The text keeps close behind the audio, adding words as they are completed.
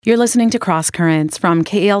You're listening to Cross Currents from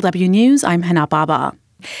KALW News. I'm Hana Baba.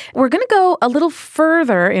 We're going to go a little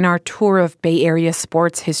further in our tour of Bay Area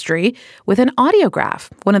sports history with an audiograph,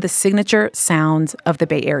 one of the signature sounds of the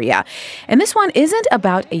Bay Area. And this one isn't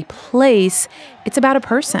about a place, it's about a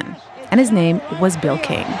person. And his name was Bill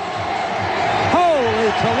King. Holy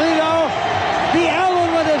Toledo! The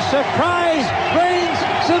element of surprise reigns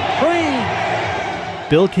supreme.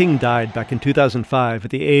 Bill King died back in 2005 at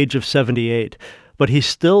the age of 78, but he's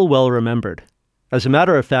still well remembered. As a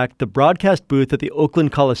matter of fact, the broadcast booth at the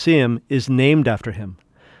Oakland Coliseum is named after him.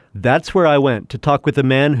 That's where I went to talk with a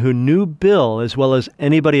man who knew Bill as well as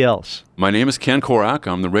anybody else. My name is Ken Korak.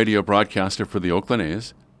 I'm the radio broadcaster for the Oakland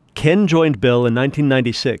A's. Ken joined Bill in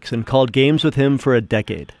 1996 and called games with him for a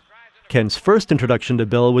decade. Ken's first introduction to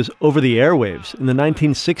Bill was over the airwaves in the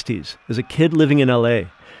 1960s as a kid living in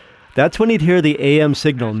L.A. That's when he'd hear the AM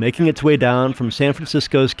signal making its way down from San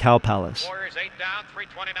Francisco's Cow Palace. Warriors 8 down,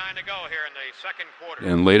 3:29 to go here in the second quarter.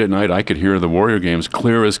 And late at night, I could hear the Warrior games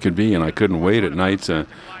clear as could be, and I couldn't wait at night to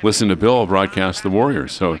listen to Bill broadcast the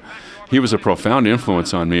Warriors. So he was a profound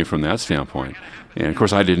influence on me from that standpoint. And, of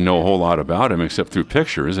course, I didn't know a whole lot about him except through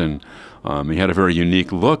pictures, and he had a very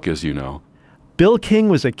unique look, as you know. Bill King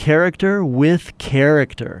was a character with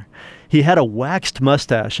character. He had a waxed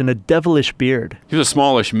mustache and a devilish beard. He was a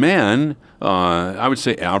smallish man, I would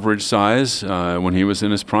say average size when he was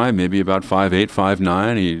in his prime, maybe about 5'8",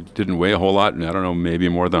 5'9". He didn't weigh a whole lot, I don't know, maybe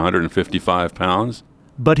more than 155 pounds.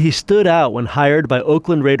 But he stood out when hired by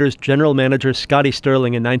Oakland Raiders general manager Scotty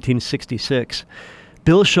Sterling in 1966.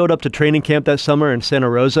 Bill showed up to training camp that summer in Santa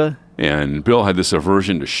Rosa. And Bill had this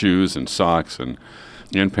aversion to shoes and socks and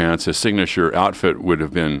pants. His signature outfit would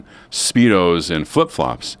have been Speedos and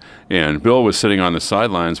flip-flops. And Bill was sitting on the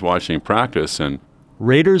sidelines watching practice, and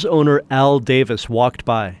Raiders owner Al Davis walked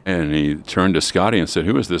by. And he turned to Scotty and said,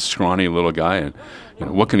 "Who is this scrawny little guy? And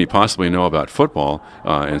what can he possibly know about football?"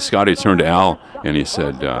 And Scotty turned to Al and he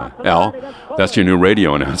said, "Al, that's your new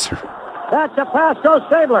radio announcer." That's a pass goes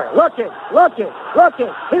Stabler. Looking.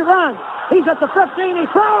 He runs. He's at the 15. He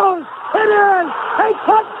throws. It is a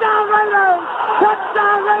touchdown Raiders!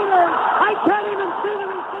 Touchdown Raiders! I can't even see the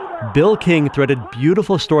receiver. Bill King threaded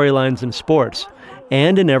beautiful storylines in sports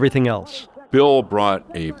and in everything else. Bill brought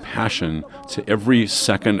a passion to every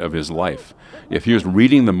second of his life. If he was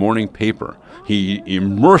reading the morning paper, he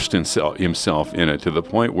immersed himself in it to the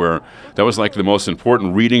point where that was like the most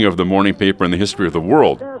important reading of the morning paper in the history of the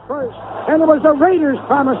world. There first, and it was the Raiders'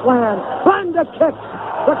 promised land. Find the kick.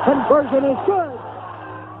 The conversion is good.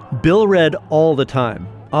 Bill read all the time,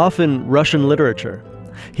 often Russian literature.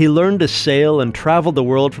 He learned to sail and traveled the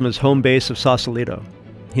world from his home base of Sausalito.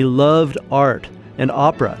 He loved art and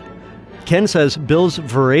opera. Ken says Bill's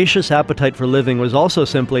voracious appetite for living was also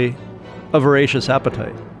simply a voracious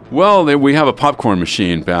appetite. Well, we have a popcorn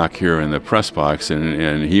machine back here in the press box,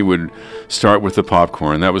 and he would start with the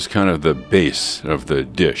popcorn. That was kind of the base of the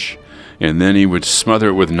dish. And then he would smother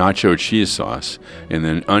it with nacho cheese sauce, and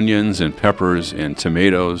then onions and peppers and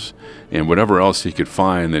tomatoes and whatever else he could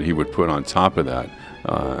find that he would put on top of that.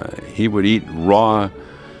 He would eat raw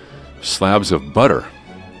slabs of butter.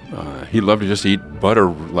 He loved to just eat butter,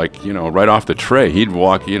 right off the tray. He'd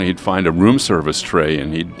walk, he'd find a room service tray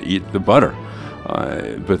and he'd eat the butter.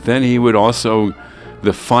 But then he would also,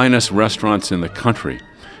 the finest restaurants in the country,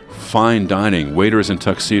 fine dining, waiters in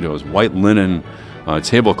tuxedos, white linen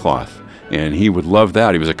tablecloth. And he would love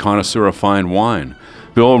that. He was a connoisseur of fine wine.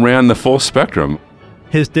 Bill ran the full spectrum.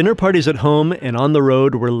 His dinner parties at home and on the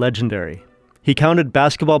road were legendary. He counted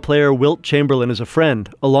basketball player Wilt Chamberlain as a friend,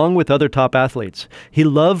 along with other top athletes. He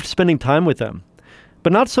loved spending time with them,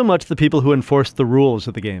 but not so much the people who enforced the rules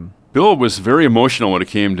of the game. Bill was very emotional when it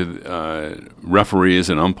came to referees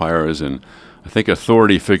and umpires, and I think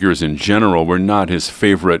authority figures in general were not his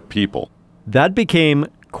favorite people. That became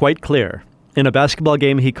quite clear in a basketball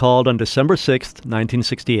game he called on December 6th,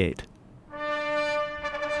 1968.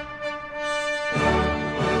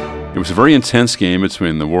 It was a very intense game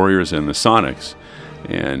between the Warriors and the Sonics.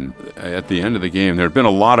 And at the end of the game, there had been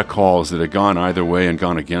a lot of calls that had gone either way and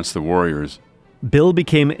gone against the Warriors. Bill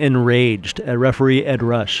became enraged at referee Ed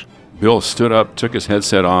Rush. Bill stood up, took his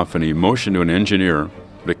headset off, and he motioned to an engineer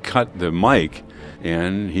to cut the mic,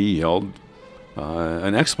 and he yelled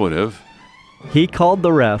an expletive. He called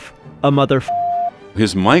the ref a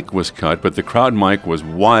His mic was cut, but the crowd mic was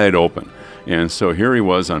wide open. And so here he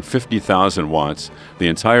was on 50,000 watts. The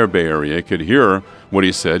entire Bay Area could hear what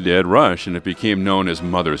he said to Ed Rush, and it became known as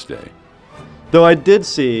Mother's Day. Though I did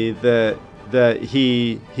see that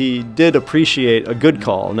he did appreciate a good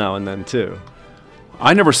call now and then, too.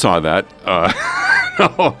 I never saw that.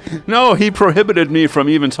 No, he prohibited me from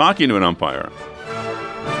even talking to an umpire.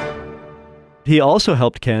 He also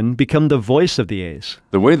helped Ken become the voice of the A's.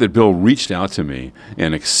 The way that Bill reached out to me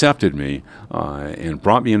and accepted me and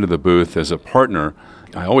brought me into the booth as a partner,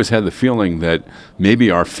 I always had the feeling that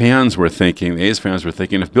maybe our fans were thinking, the A's fans were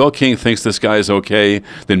thinking, if Bill King thinks this guy is okay,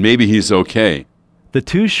 then maybe he's okay. The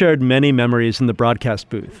two shared many memories in the broadcast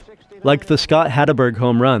booth, like the Scott Hatteberg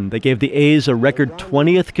home run that gave the A's a record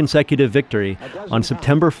 20th consecutive victory on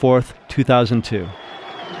September 4th, 2002.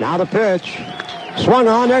 Now the pitch. Swung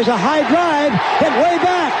on, there's a high drive, hit way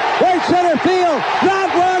back, right center field,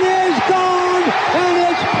 that one is gone, and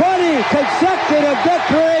it's 20 consecutive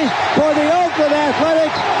victories for the Oakland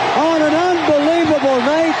Athletics on an unbelievable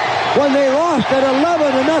night when they lost an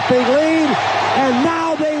 11-0 lead, and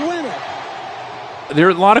now they win it. There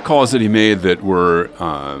are a lot of calls that he made that were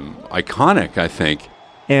iconic, I think.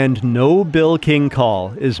 And no Bill King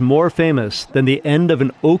call is more famous than the end of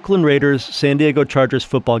an Oakland Raiders San Diego Chargers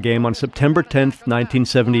football game on September 10th,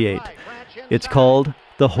 1978. It's called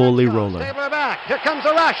the Holy Roller. Here comes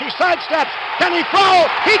the rush. He sidesteps. Can he throw?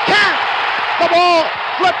 He can't. The ball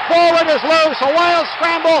flipped forward is loose. A wild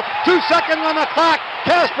scramble. 2 seconds on the clock.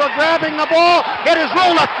 Casper grabbing the ball. It is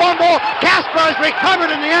ruled a fumble. Casper is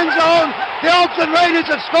recovered in the end zone. The Oakland Raiders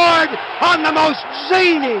have scored on the most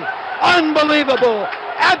zany, unbelievable,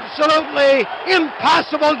 absolutely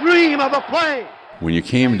impossible dream of a play. When you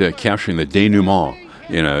came to capturing the denouement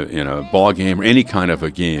in a ball game or any kind of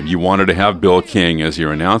a game, you wanted to have Bill King as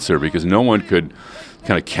your announcer because no one could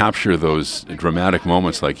kind of capture those dramatic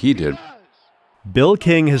moments like he did. Bill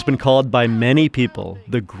King has been called by many people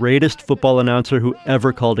the greatest football announcer who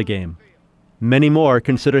ever called a game. Many more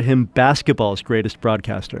consider him basketball's greatest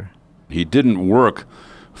broadcaster. He didn't work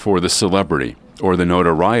for the celebrity or the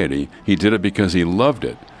notoriety. He did it because he loved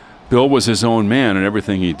it. Bill was his own man in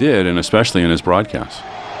everything he did, and especially in his broadcasts.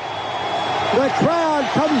 The crowd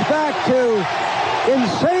comes back to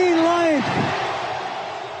insane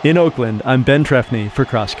life. In Oakland, I'm Ben Trefny for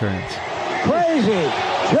Cross Currents. Crazy.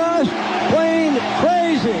 Just plain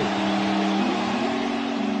crazy.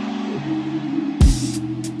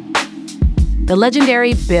 The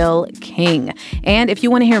legendary Bill King. And if you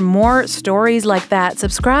want to hear more stories like that,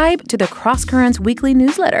 subscribe to the Cross Currents weekly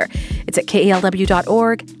newsletter. It's at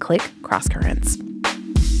KALW.org. Click Cross Currents.